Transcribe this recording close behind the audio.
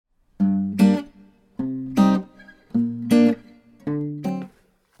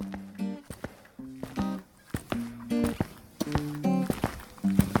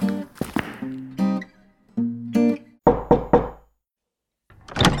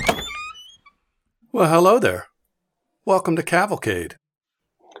Well, hello there. Welcome to Cavalcade.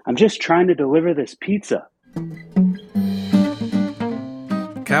 I'm just trying to deliver this pizza.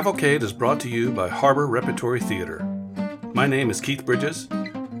 Cavalcade is brought to you by Harbor Repertory Theater. My name is Keith Bridges,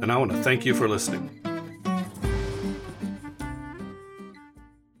 and I want to thank you for listening.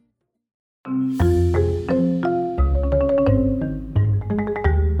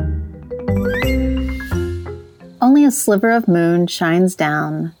 Only a sliver of moon shines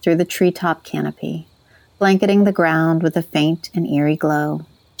down through the treetop canopy, blanketing the ground with a faint and eerie glow,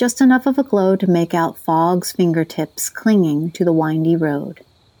 just enough of a glow to make out Fog's fingertips clinging to the windy road.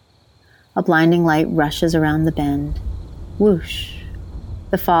 A blinding light rushes around the bend. Whoosh!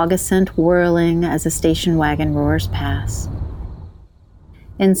 The fog ascent whirling as a station wagon roars past.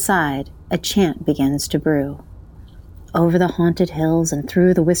 Inside, a chant begins to brew. Over the haunted hills and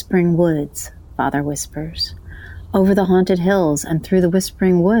through the whispering woods, Father whispers. Over the haunted hills and through the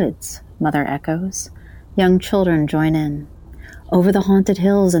whispering woods, Mother echoes. Young children join in. Over the haunted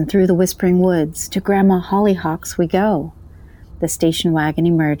hills and through the whispering woods, to Grandma Hollyhock's we go. The station wagon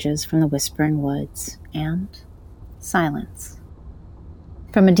emerges from the whispering woods, and silence.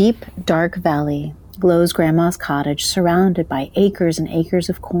 From a deep, dark valley glows Grandma's cottage, surrounded by acres and acres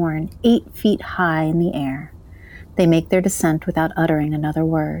of corn, 8 feet high in the air. They make their descent without uttering another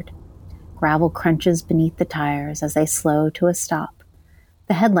word. Gravel crunches beneath the tires as they slow to a stop.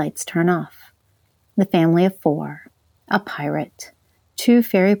 The headlights turn off. The family of 4, a pirate, 2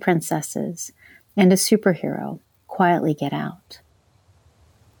 fairy princesses, and a superhero quietly get out.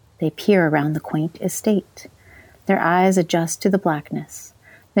 They peer around the quaint estate. Their eyes adjust to the blackness,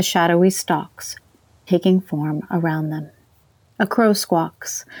 the shadowy stalks taking form around them. A crow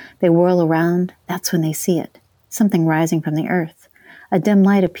squawks. They whirl around. That's when they see it, something rising from the earth. A dim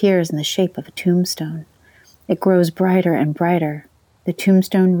light appears in the shape of a tombstone. It grows brighter and brighter. The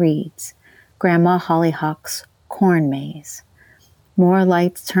tombstone reads, Grandma Hollyhock's Corn Maze. More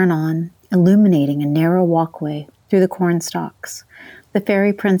lights turn on, illuminating a narrow walkway through the corn stalks. The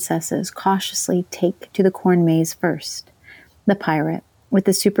fairy princesses cautiously take to the corn maze first. The pirate, with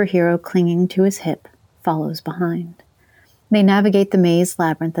the superhero clinging to his hip, follows behind. They navigate the maze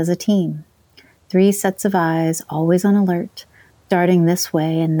labyrinth as a team. 3 sets of eyes, always on alert, darting this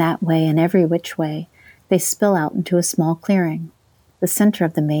way and every which way. They spill out into a small clearing. The center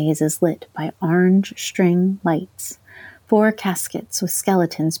of the maze is lit by orange string lights. 4 caskets with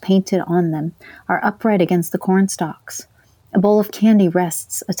skeletons painted on them are upright against the corn stalks. A bowl of candy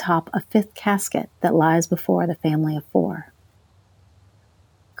rests atop a 5th casket that lies before the family of 4.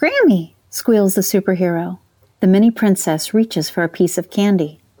 Grammy! Squeals the superhero. The mini princess reaches for a piece of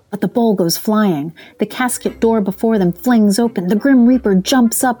candy. But the bowl goes flying. The casket door before them flings open. The Grim Reaper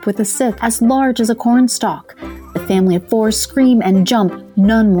jumps up with a scythe as large as a cornstalk. The family of 4 scream and jump,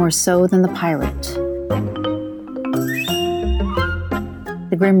 none more so than the pirate.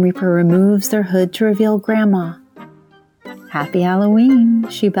 The Grim Reaper removes their hood to reveal Grandma. Happy Halloween,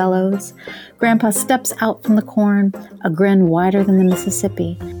 she bellows. Grandpa steps out from the corn, a grin wider than the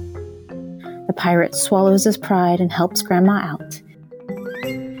Mississippi. The pirate swallows his pride and helps Grandma out.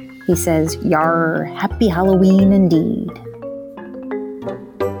 He says, Yar, happy Halloween indeed.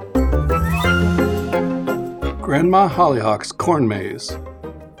 Grandma Hollyhock's Corn Maze.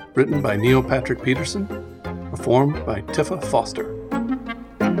 Written by Neil Patrick Peterson. Performed by Tifa Foster.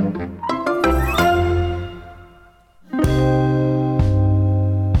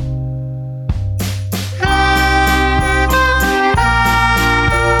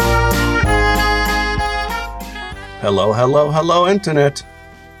 Hello, Internet.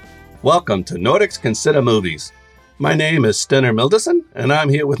 Welcome to Nordics Consider Movies. My name is Stenner Mildison, and I'm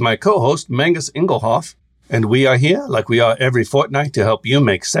here with my co-host, Mangus Inglehoff, and we are here, like we are every fortnight, to help you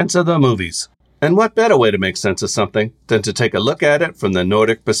make sense of the movies. And what better way to make sense of something than to take a look at it from the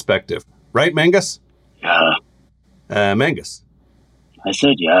Nordic perspective. Right, Mangus? Yeah. Mangus? I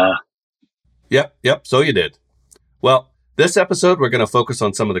said yeah. Yep, so you did. Well, this episode we're going to focus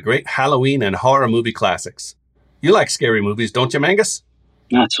on some of the great Halloween and horror movie classics. You like scary movies, don't you, Mangus?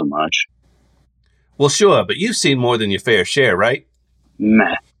 Not so much. Well, sure, but you've seen more than your fair share, right?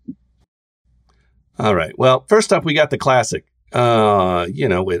 Meh. All right. Well, first up, we got the classic. Wait a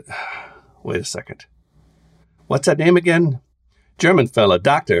second. What's that name again? German fella,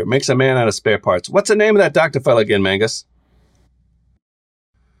 doctor, makes a man out of spare parts. What's the name of that doctor fella again, Mangus?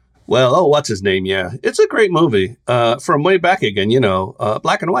 Well, what's his name? Yeah, it's a great movie. From way back again,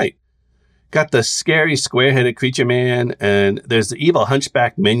 black and white. Got the scary square-headed creature man, and there's the evil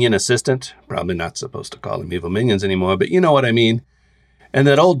hunchback minion assistant. Probably not supposed to call them evil minions anymore, but you know what I mean. And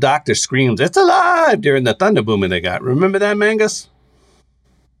that old doctor screams, "It's alive!" during the thunder booming they got. Remember that, Mangus?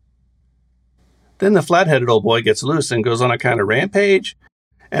 Then the flat-headed old boy gets loose and goes on a kind of rampage,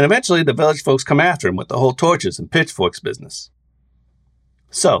 and eventually the village folks come after him with the whole torches and pitchforks business.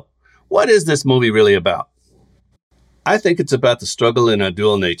 So, what is this movie really about? I think it's about the struggle in our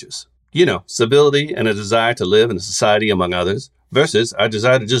dual natures. You know, civility and a desire to live in a society among others versus our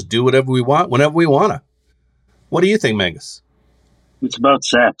desire to just do whatever we want whenever we want to. What do you think, Mangus? It's about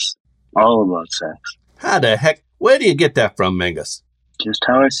sex. All about sex. How the heck? Where do you get that from, Mangus? Just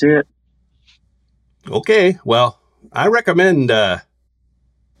how I see it. Okay, well, I recommend this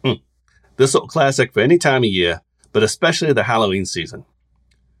old classic for any time of year, but especially the Halloween season.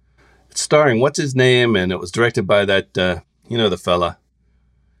 It's starring what's-his-name, and it was directed by that, the fella.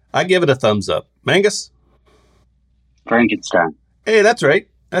 I give it a thumbs up. Mangus? Frankenstein. Hey, that's right.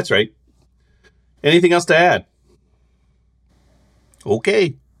 Anything else to add?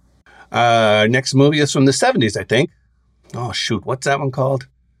 Okay. Next movie is from the 70s, I think. Oh, shoot, what's that one called?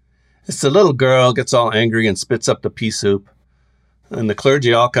 It's the little girl gets all angry and spits up the pea soup. And the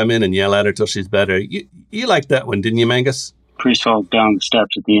clergy all come in and yell at her till she's better. You liked that one, didn't you, Mangus? Priest falls down the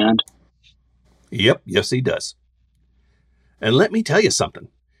steps at the end. Yep, yes he does. And let me tell you something.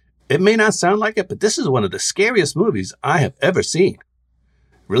 It may not sound like it, but this is one of the scariest movies I have ever seen.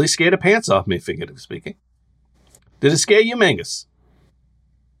 Really scared the pants off me, figuratively speaking. Did it scare you, Mangus?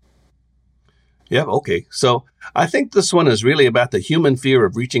 Yep, okay. So I think this one is really about the human fear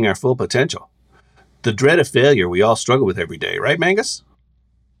of reaching our full potential. The dread of failure we all struggle with every day, right, Mangus?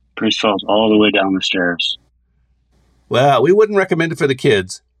 Priest falls all the way down the stairs. Well, we wouldn't recommend it for the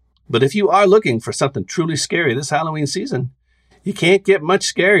kids, but if you are looking for something truly scary this Halloween season, you can't get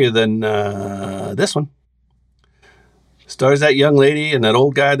much scarier than this one. Stars that young lady and that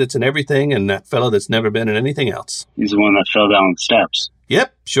old guy that's in everything and that fellow that's never been in anything else. He's the one that fell down the steps.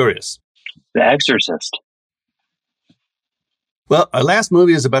 Yep, sure is. The Exorcist. Well, our last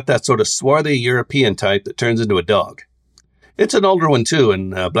movie is about that sort of swarthy European type that turns into a dog. It's an older one, too, in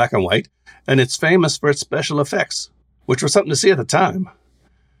black and white, and it's famous for its special effects, which were something to see at the time.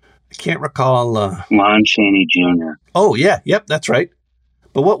 I can't recall... Lon Chaney Jr. Oh, yeah, yep, that's right.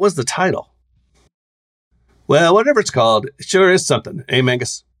 But what was the title? Well, whatever it's called, it sure is something, eh,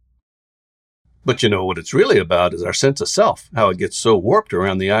 Mangus? But you know what it's really about is our sense of self, how it gets so warped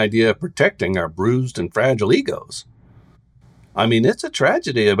around the idea of protecting our bruised and fragile egos. I mean, it's a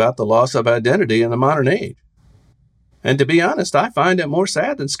tragedy about the loss of identity in the modern age. And to be honest, I find it more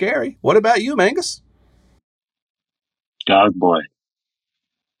sad than scary. What about you, Mangus? Dog Boy.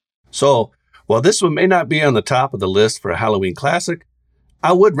 So, while this one may not be on the top of the list for a Halloween classic,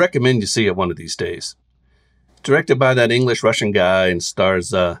 I would recommend you see it one of these days. Directed by that English-Russian guy and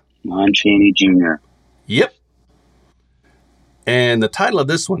stars, Lon Chaney Jr. Yep. And the title of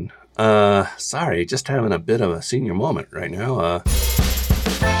this one, sorry, just having a bit of a senior moment right now.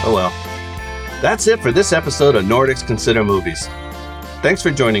 Oh well. That's it for this episode of Nordics Consider Movies. Thanks for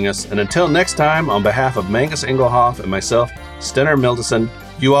joining us, and until next time, on behalf of Mangus Ingelhoff and myself, Stenner Mildeson,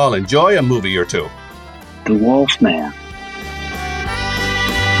 you all enjoy a movie or two. The Wolf Man.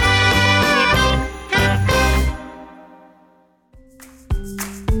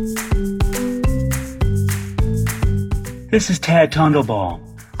 This is Tad Tundlebaum.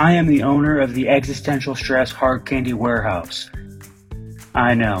 I am the owner of the Existential Stress Hard Candy Warehouse.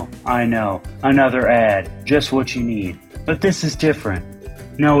 I know, another ad, just what you need. But this is different.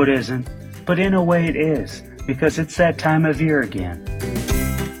 No, it isn't. But in a way it is, because it's that time of year again.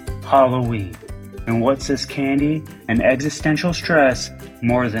 Halloween. And what's this candy and existential stress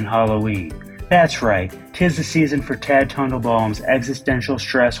more than Halloween? That's right, 'tis the season for Tad Tundlebaum's Existential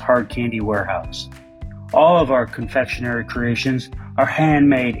Stress Hard Candy Warehouse. All of our confectionery creations are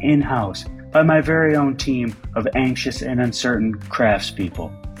handmade in-house by my very own team of anxious and uncertain craftspeople.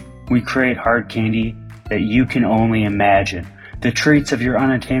 We create hard candy that you can only imagine, the treats of your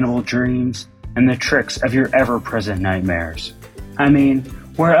unattainable dreams, and the tricks of your ever-present nightmares. I mean,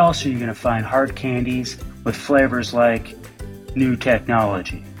 where else are you going to find hard candies with flavors like new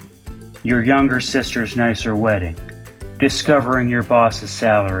technology, your younger sister's nicer wedding, discovering your boss's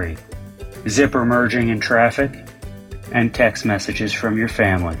salary, zipper merging in traffic, and text messages from your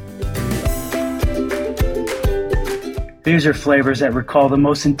family? These are flavors that recall the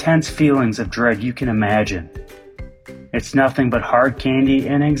most intense feelings of dread you can imagine. It's nothing but hard candy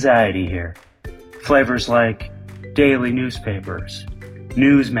and anxiety here. Flavors like daily newspapers,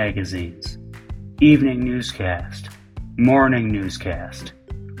 news magazines, evening newscast, morning newscast,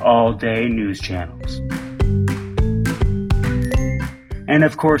 all-day news channels. And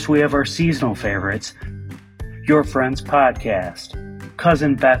of course, we have our seasonal favorites, Your Friend's Podcast,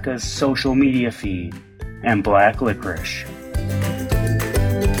 Cousin Becca's social media feed, and Black Licorice.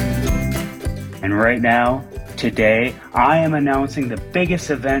 And And right now, today, I am announcing the biggest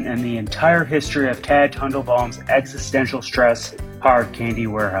event in the entire history of Tad Tundelbaum's Existential Stress Hard Candy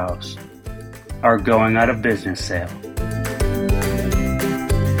Warehouse. Our going out of business sale.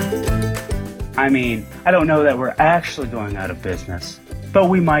 I mean, I don't know that we're actually going out of business, but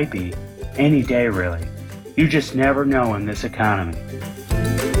we might be. Any day, really. You just never know in this economy.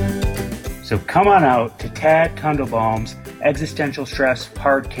 So come on out to Tad Tundelbaum's Existential Stress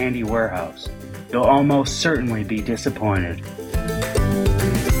Hard Candy Warehouse. You'll almost certainly be disappointed.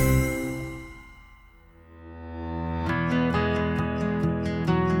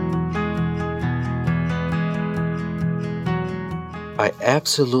 I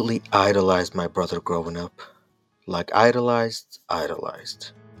absolutely idolized my brother growing up. Like idolized.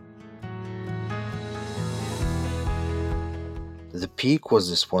 The peak was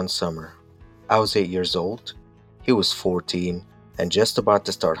this one summer. I was 8 years old. He was 14 and just about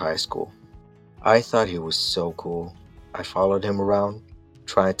to start high school. I thought he was so cool. I followed him around,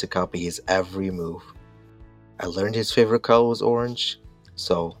 trying to copy his every move. I learned his favorite color was orange,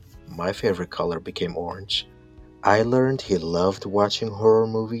 so my favorite color became orange. I learned he loved watching horror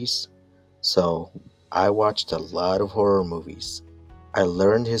movies, so I watched a lot of horror movies. I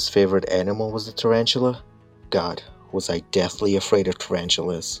learned his favorite animal was a tarantula. God, was I deathly afraid of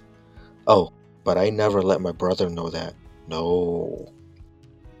tarantulas. Oh, but I never let my brother know that. No.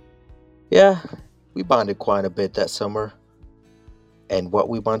 Yeah, we bonded quite a bit that summer. And what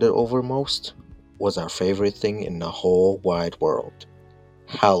we bonded over most was our favorite thing in the whole wide world.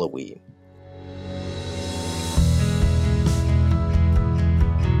 Halloween.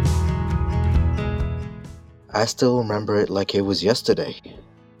 I still remember it like it was yesterday.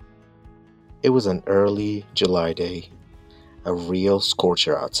 It was an early July day, a real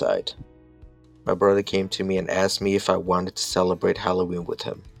scorcher outside. My brother came to me and asked me if I wanted to celebrate Halloween with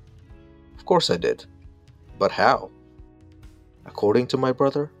him. Of course I did. But how? According to my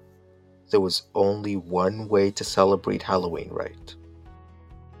brother, there was only one way to celebrate Halloween right.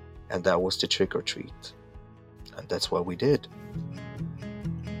 And that was to trick or treat. And that's what we did.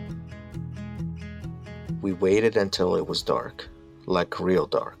 We waited until it was dark, like real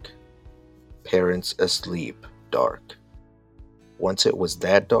dark. Parents asleep, dark. Once it was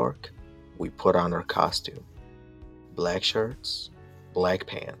that dark, we put on our costume. Black shirts, black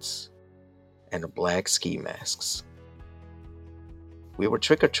pants, and black ski masks. We were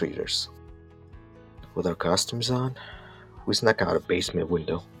trick-or-treaters. With our costumes on, we snuck out a basement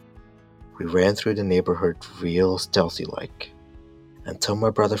window. We ran through the neighborhood real stealthy-like, until my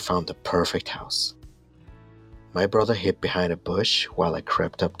brother found the perfect house. My brother hid behind a bush while I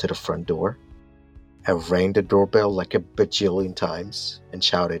crept up to the front door. I rang the doorbell like a bajillion times and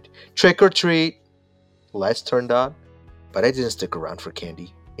shouted, "Trick or treat!" Lights turned on, but I didn't stick around for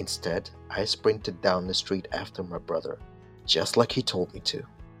candy. Instead, I sprinted down the street after my brother, just like he told me to.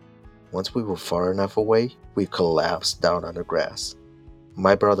 Once we were far enough away, we collapsed down on the grass.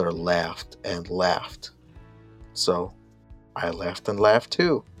 My brother laughed and laughed. So, I laughed and laughed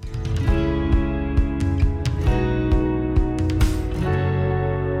too.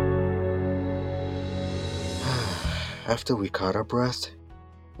 After we caught our breath,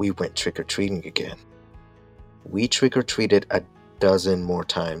 we went trick-or-treating again. We trick-or-treated a dozen more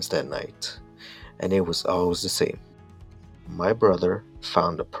times that night, and it was always the same. My brother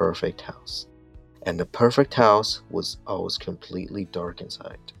found the perfect house, and the perfect house was always completely dark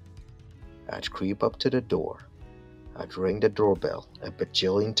inside. I'd creep up to the door. I'd ring the doorbell a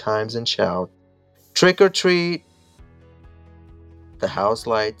bajillion times and shout, "Trick or treat!" The house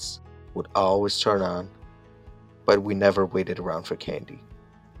lights would always turn on, but we never waited around for candy.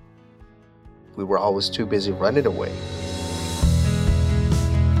 We were always too busy running away.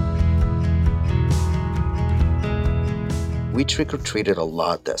 We trick-or-treated a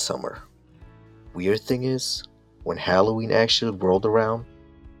lot that summer. Weird thing is, when Halloween actually rolled around,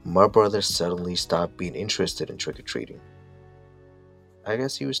 my brother suddenly stopped being interested in trick-or-treating. I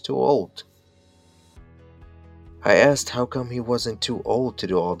guess he was too old. I asked how come he wasn't too old to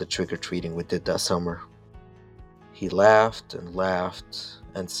do all the trick-or-treating we did that summer. He laughed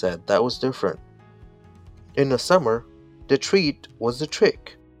and said that was different. In the summer, the treat was the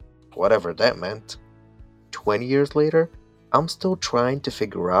trick, whatever that meant. 20 years later, I'm still trying to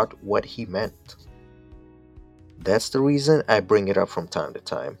figure out what he meant. That's the reason I bring it up from time to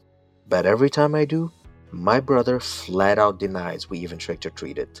time. But every time I do, my brother flat out denies we even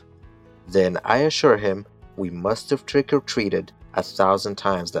trick-or-treated. Then I assure him we must have trick-or-treated 1,000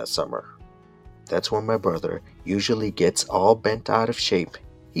 times that summer. That's when my brother usually gets all bent out of shape.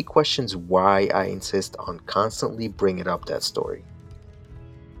 He questions why I insist on constantly bringing up that story.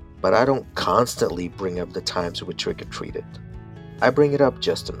 but I don't constantly bring up the times we trick-or-treated. I bring it up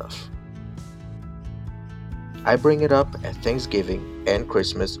just enough. I bring it up at Thanksgiving and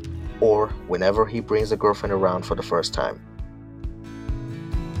Christmas, or whenever he brings a girlfriend around for the first time.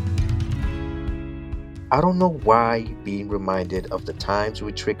 I don't know why being reminded of the times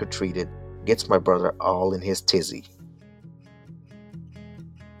we trick-or-treated gets my brother all in his tizzy.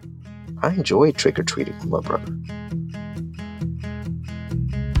 I enjoy trick-or-treating with my brother.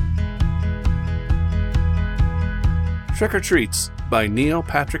 Trick or Treats by Neil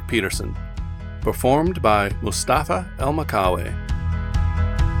Patrick Peterson. Performed by Mustafa El Makawe.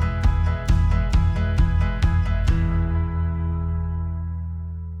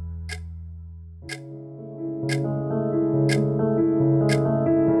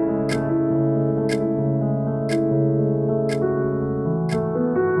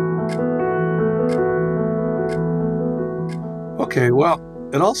 Okay, well,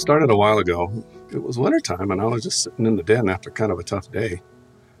 it all started a while ago. It was wintertime, and I was just sitting in the den after kind of a tough day.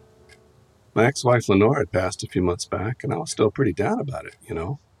 My ex-wife Lenore had passed a few months back, and I was still pretty down about it, you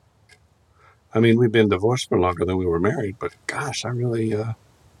know. I mean, we'd been divorced for longer than we were married, but gosh, I really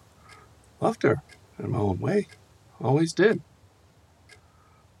loved her in my own way. Always did.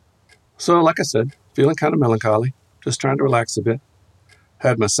 So, like I said, feeling kind of melancholy, just trying to relax a bit.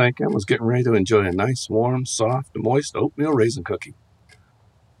 Had my Sanka, was getting ready to enjoy a nice, warm, soft, moist oatmeal raisin cookie,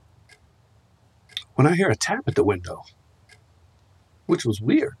 when I hear a tap at the window, which was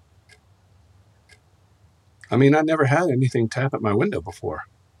weird. I mean, I never had anything tap at my window before.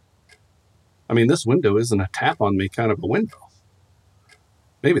 I mean, this window isn't a tap on me kind of a window.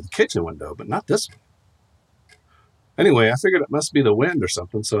 Maybe the kitchen window, but not this one. Anyway, I figured it must be the wind or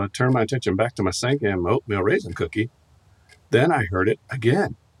something, so I turned my attention back to my Sanka and my oatmeal raisin cookie. Then I heard it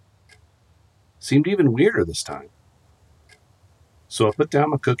again. Seemed even weirder this time. So I put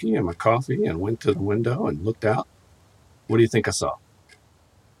down my cookie and my coffee and went to the window and looked out. What do you think I saw?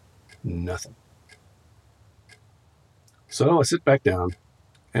 Nothing. So I sit back down,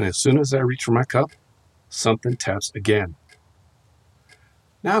 and as soon as I reach for my cup, something taps again.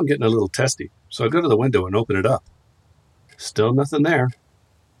 Now I'm getting a little testy, so I go to the window and open it up. Still nothing there.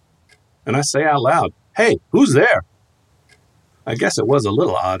 And I say out loud, "Hey, who's there?" I guess it was a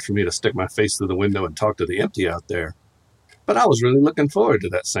little odd for me to stick my face through the window and talk to the empty out there, but I was really looking forward to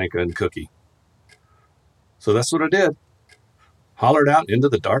that Sanka and cookie. So that's what I did. Hollered out into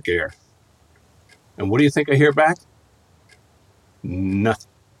the dark air. And what do you think I hear back?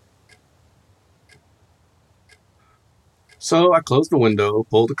 Nothing. So I close the window,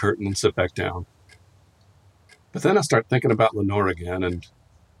 pull the curtain, and sit back down. But then I start thinking about Lenore again and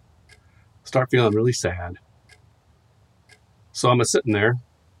start feeling really sad. So I'm sitting there,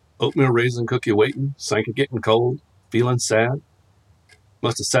 oatmeal raisin cookie waiting, Sanka getting cold, feeling sad.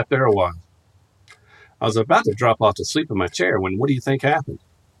 Must have sat there a while. I was about to drop off to sleep in my chair when what do you think happened?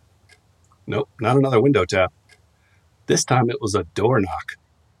 Nope, not another window tap. This time it was a door knock.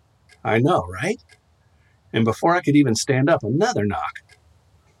 I know, right? And before I could even stand up, another knock.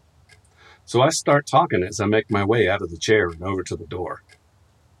 So I start talking as I make my way out of the chair and over to the door.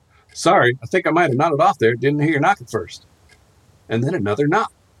 Sorry, I think I might have nodded off there. Didn't hear your knock at first. And then another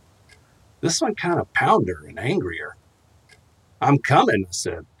knock. This one kind of pounder and angrier. I'm coming, I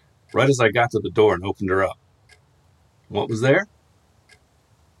said, right as I got to the door and opened her up. What was there?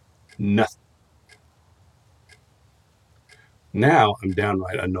 Nothing. Now I'm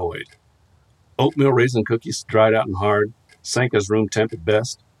downright annoyed. Oatmeal raisin cookies dried out and hard, Sanka's room temp at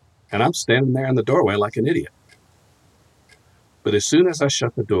best, and I'm standing there in the doorway like an idiot. But as soon as I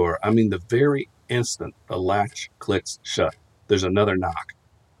shut the door, I mean the very instant the latch clicks shut, there's another knock.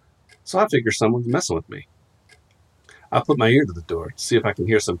 So I figure someone's messing with me. I put my ear to the door to see if I can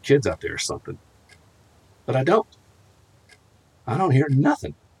hear some kids out there or something. But I don't. I don't hear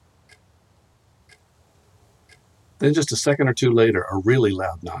nothing. Then just a second or two later, a really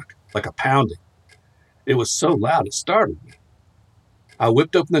loud knock, like a pounding. It was so loud it startled me. I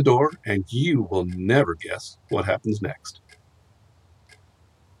whipped open the door, and you will never guess what happens next.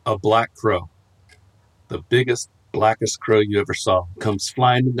 A black crow, the biggest, blackest crow you ever saw, comes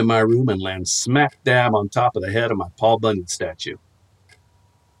flying into my room and lands smack dab on top of the head of my Paul Bunyan statue.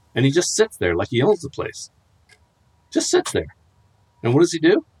 And he just sits there like he owns the place. Just sits there. And what does he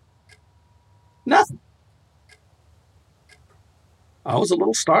do? Nothing. I was a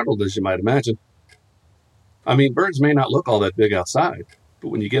little startled, as you might imagine. I mean, birds may not look all that big outside, but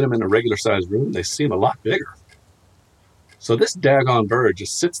when you get them in a regular-sized room, they seem a lot bigger. So this daggone bird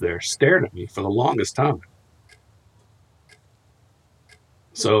just sits there staring at me for the longest time.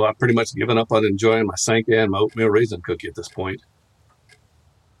 So I've pretty much given up on enjoying my Sanka and my oatmeal raisin cookie at this point.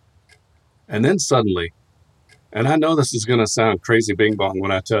 And then suddenly, and I know this is going to sound crazy bing bong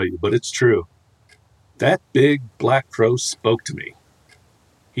when I tell you, but it's true. That big black crow spoke to me.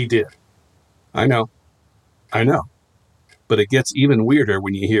 He did. I know. But it gets even weirder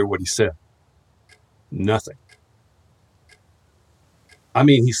when you hear what he said. Nothing. I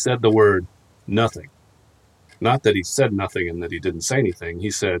mean, he said the word nothing. Not that he said nothing and that he didn't say anything.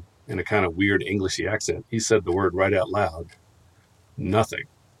 He said, in a kind of weird Englishy accent, he said the word right out loud. Nothing.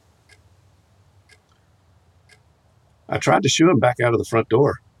 I tried to shoo him back out of the front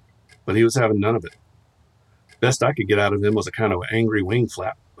door, but he was having none of it. Best I could get out of him was a kind of angry wing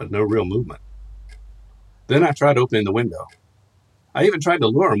flap, but no real movement. Then I tried opening the window. I even tried to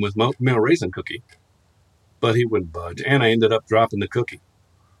lure him with milk raisin cookie, but he wouldn't budge, and I ended up dropping the cookie.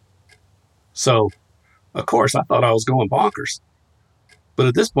 So, of course, I thought I was going bonkers. But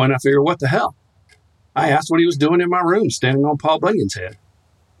at this point, I figured, what the hell? I asked what he was doing in my room, standing on Paul Bunyan's head.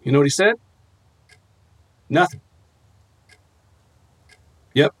 You know what he said? Nothing.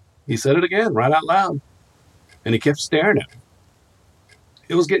 Yep, he said it again, right out loud. And he kept staring at me.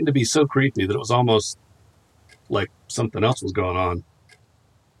 It was getting to be so creepy that it was almost like something else was going on.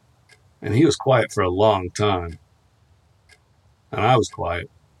 And he was quiet for a long time. And I was quiet.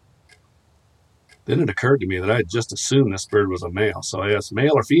 Then it occurred to me that I had just assumed this bird was a male, so I asked,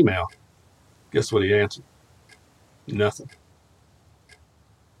 male or female? Guess what he answered? Nothing.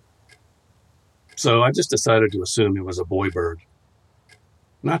 So I just decided to assume it was a boy bird.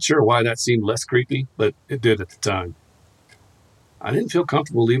 Not sure why that seemed less creepy, but it did at the time. I didn't feel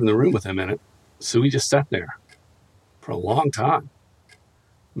comfortable leaving the room with him in it, so we just sat there for a long time.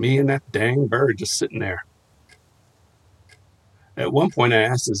 Me and that dang bird just sitting there. At one point I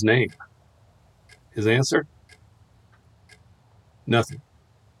asked his name. His answer? Nothing.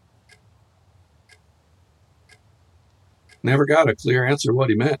 Never got a clear answer what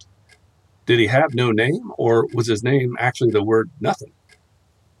he meant. Did he have no name, or was his name actually the word nothing?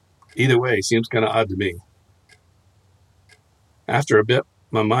 Either way, seems kind of odd to me. After a bit,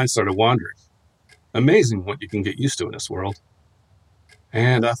 my mind started wandering. Amazing what you can get used to in this world.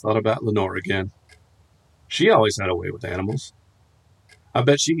 And I thought about Lenore again. She always had a way with animals. I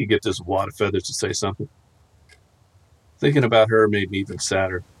bet she could get this wad of feathers to say something. Thinking about her made me even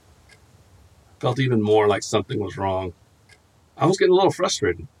sadder. Felt even more like something was wrong. I was getting a little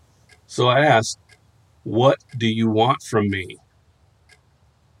frustrated. So I asked, what do you want from me?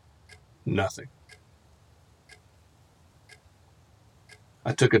 Nothing.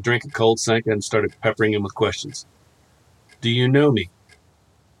 I took a drink of cold Sanka and started peppering him with questions. Do you know me?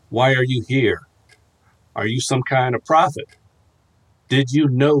 Why are you here? Are you some kind of prophet? Did you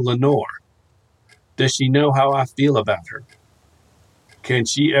know Lenore? Does she know how I feel about her? Can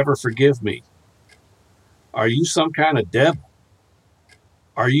she ever forgive me? Are you some kind of devil?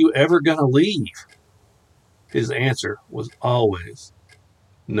 Are you ever going to leave? His answer was always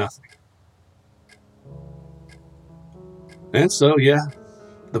nothing. And so, yeah,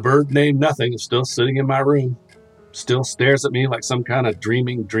 the bird named Nothing is still sitting in my room, still stares at me like some kind of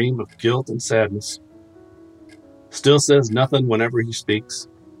dreaming dream of guilt and sadness, still says nothing whenever he speaks.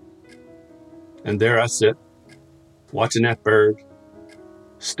 And there I sit, watching that bird,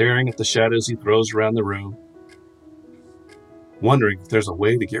 staring at the shadows he throws around the room, wondering if there's a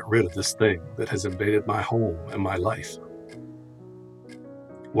way to get rid of this thing that has invaded my home and my life.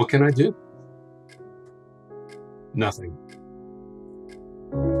 What can I do? Nothing.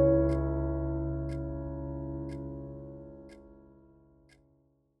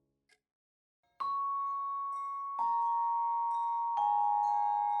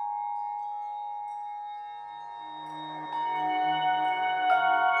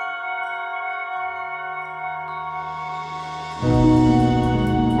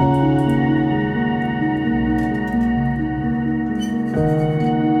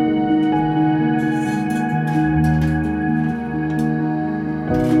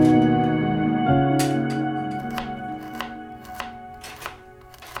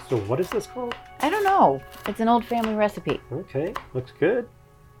 So what is this called? I don't know. It's an old family recipe. Okay, looks good.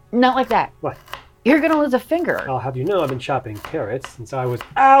 Not like that. What? You're gonna lose a finger. I'll have you know I've been chopping carrots since I was...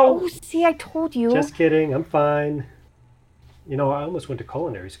 Oh, see, I told you. Just kidding, I'm fine. You know, I almost went to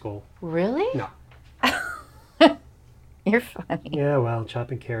culinary school. Really? No. You're funny. Yeah, well,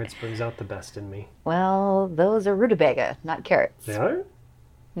 chopping carrots brings out the best in me. Well, those are rutabaga, not carrots. They are?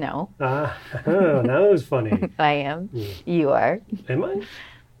 No. Ah, that was funny. I am. Yeah. You are. Am I?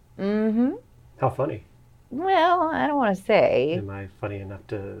 Mm-hmm. How funny? Well, I don't want to say. Am I funny enough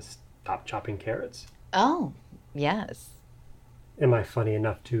to stop chopping carrots? Oh, yes. Am I funny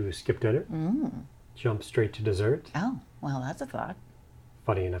enough to skip dinner? Mm. Jump straight to dessert? Oh, well, that's a thought.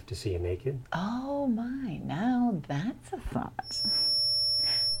 Funny enough to see you naked. Oh my, now that's a thought.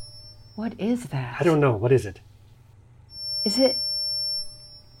 What is that? I don't know. What is it? Is it...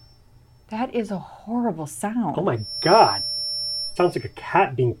 That is a horrible sound. Oh my God. Sounds like a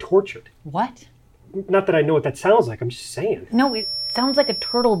cat being tortured. What? Not that I know what that sounds like. I'm just saying. No, it sounds like a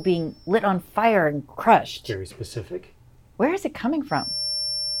turtle being lit on fire and crushed. Very specific. Where is it coming from?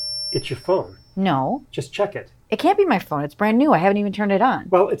 It's your phone. No, Just check it. it can't be my phone. It's brand new. I haven't even turned it on.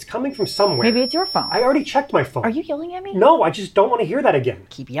 Well, it's coming from somewhere. Maybe it's your phone. I already checked my phone. Are you yelling at me? No, I just don't want to hear that again.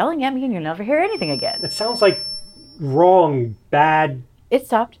 Keep yelling at me and you'll never hear anything again. It sounds like wrong, bad. It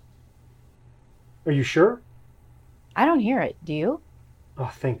stopped. Are you sure? I don't hear it. Do you?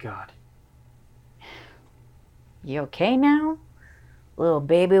 Oh, thank God. You okay now? Little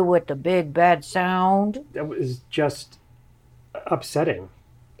baby with the big bad sound. That was just upsetting.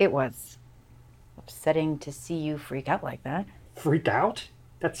 It was upsetting to see you freak out like that. Freak out?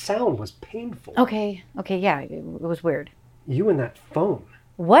 That sound was painful. Okay, yeah, it was weird. You and that phone.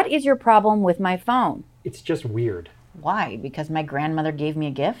 What is your problem with my phone? It's just weird. Why? Because my grandmother gave me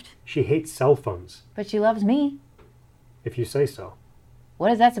a gift? She hates cell phones, But she loves me. if you say so.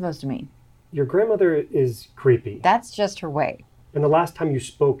 What is that supposed to mean? Your grandmother is creepy. That's just her way. And the last time you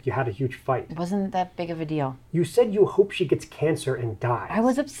spoke, you had a huge fight. It wasn't that big of a deal. You said you hope she gets cancer and dies. I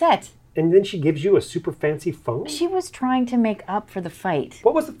was upset. And then she gives you a super fancy phone? She was trying to make up for the fight.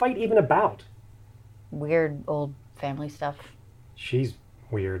 What was the fight even about? Weird old family stuff. She's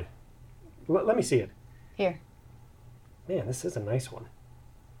weird. Let me see it. Here. Man, this is a nice one.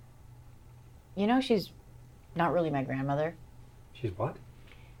 You know, she's not really my grandmother. She's what?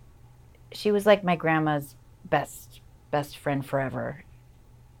 She was like my grandma's best friend forever.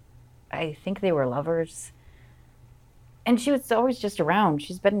 I think they were lovers. And she was always just around.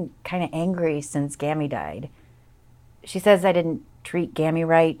 She's been kind of angry since Gammy died. She says I didn't treat Gammy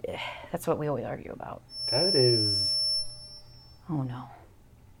right. That's what we always argue about. That is... Oh no.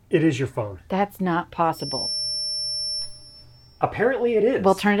 It is your phone. That's not possible. Apparently it is.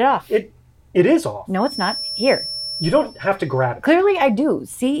 Well, turn it off. It is off. No, it's not. Here. You don't have to grab it. Clearly I do.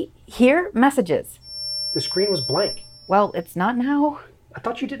 See? Here, messages. The screen was blank. Well, it's not now. I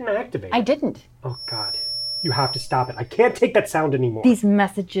thought you didn't activate I it. didn't. Oh, God. You have to stop it. I can't take that sound anymore. These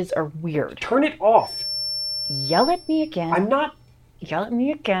messages are weird. Turn it off. Yell at me again. I'm not... Yell at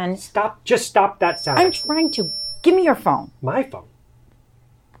me again. Stop. Just stop that sound. I'm trying to. Give me your phone. My phone.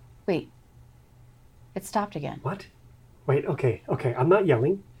 Wait. It stopped again. What? Wait, okay. I'm not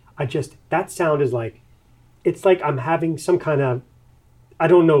yelling. That sound is like... It's like I'm having some kind of... I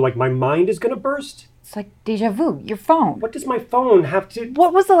don't know, like my mind is going to burst? It's like deja vu. Your phone. What does my phone have to...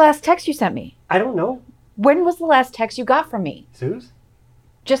 What was the last text you sent me? I don't know. When was the last text you got from me? Suze?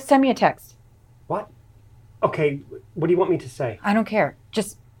 Just send me a text. What? Okay, what do you want me to say? I don't care.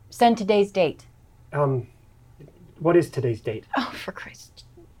 Just send today's date. What is today's date? Oh, for Christ.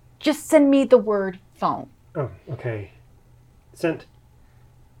 Just send me the word phone. Oh, okay. Sent.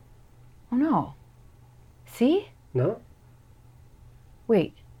 Oh, no. See? No?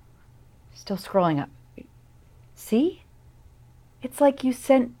 Wait. Still scrolling up. See? It's like you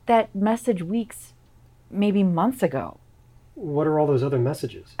sent that message weeks, maybe months ago. What are all those other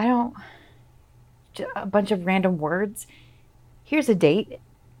messages? I don't... Just a bunch of random words. Here's a date.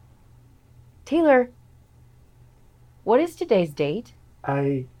 Taylor, what is today's date?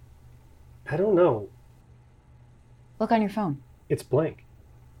 I don't know. Look on your phone. It's blank.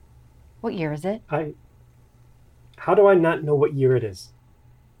 What year is it? How do I not know what year it is?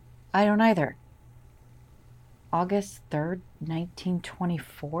 I don't either. August 3rd,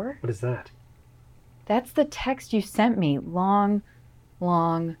 1924? What is that? That's the text you sent me long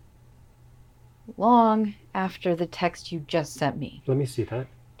after the text you just sent me. Let me see that.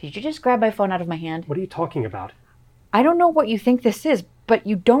 Did you just grab my phone out of my hand? What are you talking about? I don't know what you think this is, but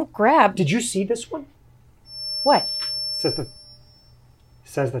you don't grab... Did you see this one? What? It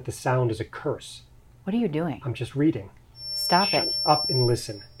says that the sound is a curse. What are you doing? I'm just reading. Stop Shut it. up and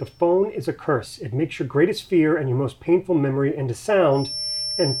listen. The phone is a curse. It makes your greatest fear and your most painful memory into sound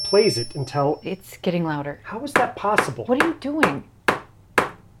and plays it until... It's getting louder. How is that possible? What are you doing?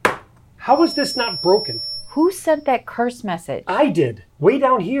 How is this not broken? Who sent that curse message? I did. Way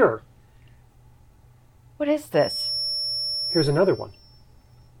down here. What is this? Here's another one.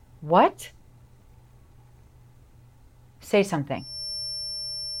 What? Say something.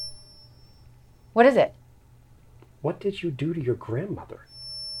 What is it? What did you do to your grandmother?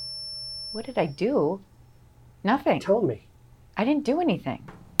 What did I do? Nothing. Tell me. I didn't do anything.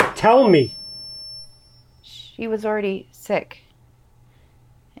 Tell me. She was already sick.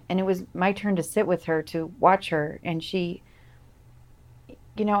 And it was my turn to sit with her, to watch her, and she...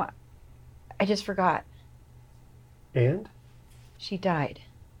 You know, I just forgot. And? She died.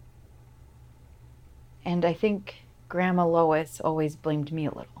 And I think Grandma Lois always blamed me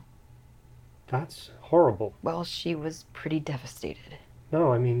a little. That's horrible. Well, she was pretty devastated.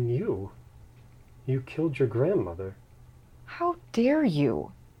 No, I mean you. You killed your grandmother. How dare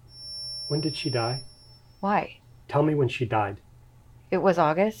you? When did she die? Why? Tell me when she died. It was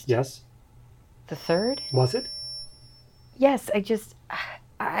August? Yes? The 3rd? Was it? Yes,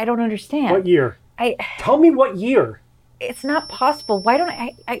 I don't understand. What year? Tell me what year. It's not possible. Why don't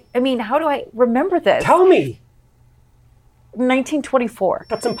I mean, how do I remember this? Tell me! 1924.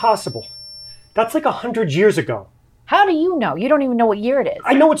 That's impossible. That's like 100 years ago. How do you know? You don't even know what year it is.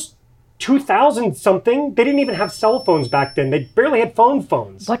 I know it's 2000 something. They didn't even have cell phones back then. They barely had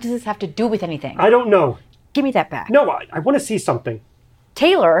phones. What does this have to do with anything? I don't know. Give me that back. No, I want to see something.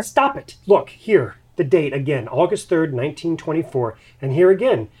 Taylor! Stop it. Look, here. The date again, August 3rd, 1924. And here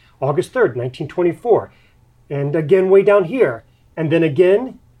again, August 3rd, 1924. And again way down here. And then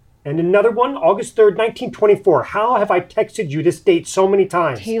again, and another one, August 3rd, 1924. How have I texted you this date so many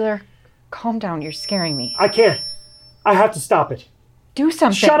times? Taylor, calm down. You're scaring me. I can't. I have to stop it. Do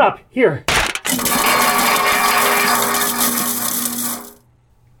something. Shut up. Here.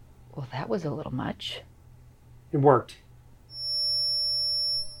 Well, that was a little much. It worked.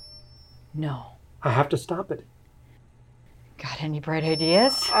 No. I have to stop it. Got any bright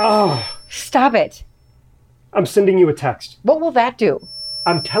ideas? Oh, Stop it. I'm sending you a text. What will that do?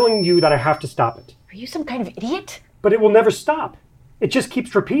 I'm telling you that I have to stop it. Are you some kind of idiot? But it will never stop. It just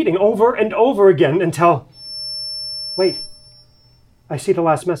keeps repeating over and over again until... Wait. I see the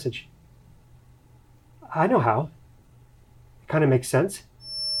last message. I know how. It kind of makes sense.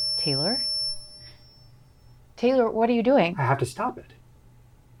 Taylor? Taylor, what are you doing? I have to stop it.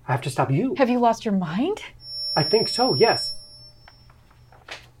 I have to stop you. Have you lost your mind? I think so, yes.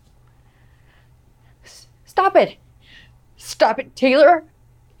 Stop it! Stop it, Taylor!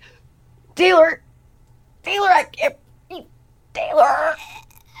 Taylor! Taylor, I can't... Taylor!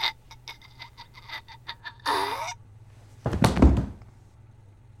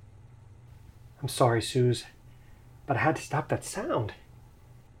 I'm sorry, Suze, but I had to stop that sound.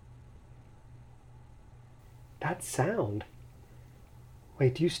 That sound.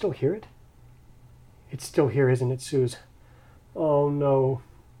 Wait, do you still hear it? It's still here, isn't it, Suze? Oh, no.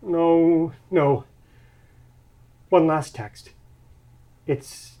 No, no. One last text.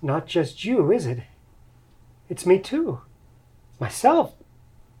 It's not just you, is it? It's me, too. Myself.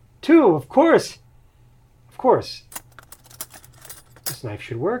 Too, of course. Of course. This knife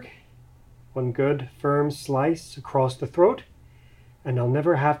should work. One good, firm slice across the throat, and I'll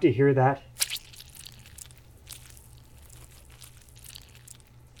never have to hear that.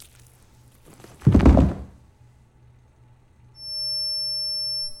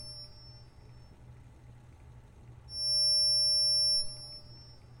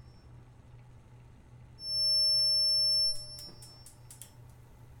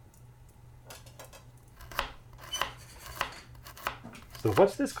 So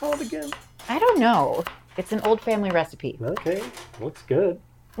what's this called again? I don't know. It's an old family recipe. Okay, looks good.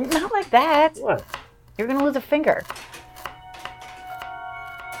 Not like that. What? You're gonna lose a finger.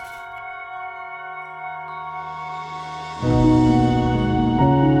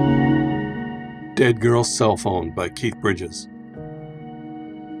 Dead Girl's Cell Phone by Keith Bridges.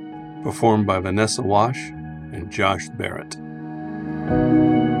 Performed by Vanessa Wash and Josh Barrett.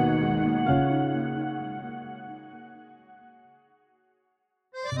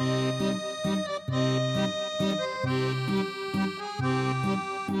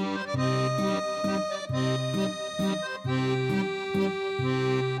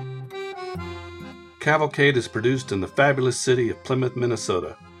 Cavalcade is produced in the fabulous city of Plymouth,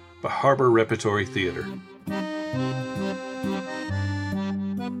 Minnesota by Harbor Repertory Theater.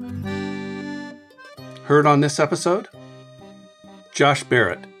 Heard on this episode? Josh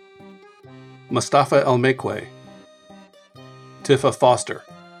Barrett, Mustafa El-Mekwe, Tifa Foster,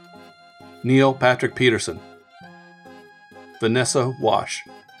 Neil Patrick Peterson, Vanessa Wash,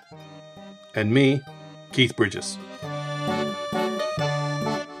 and me, Keith Bridges.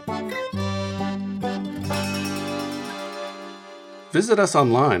 Visit us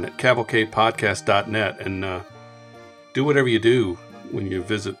online at cavalcadepodcast.net and do whatever you do when you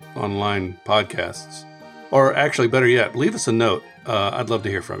visit online podcasts. Or actually, better yet, leave us a note. I'd love to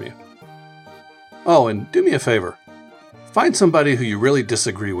hear from you. Oh, and do me a favor. Find somebody who you really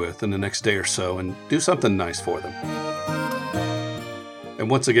disagree with in the next day or so and do something nice for them. And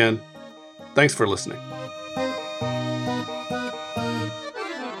once again, thanks for listening.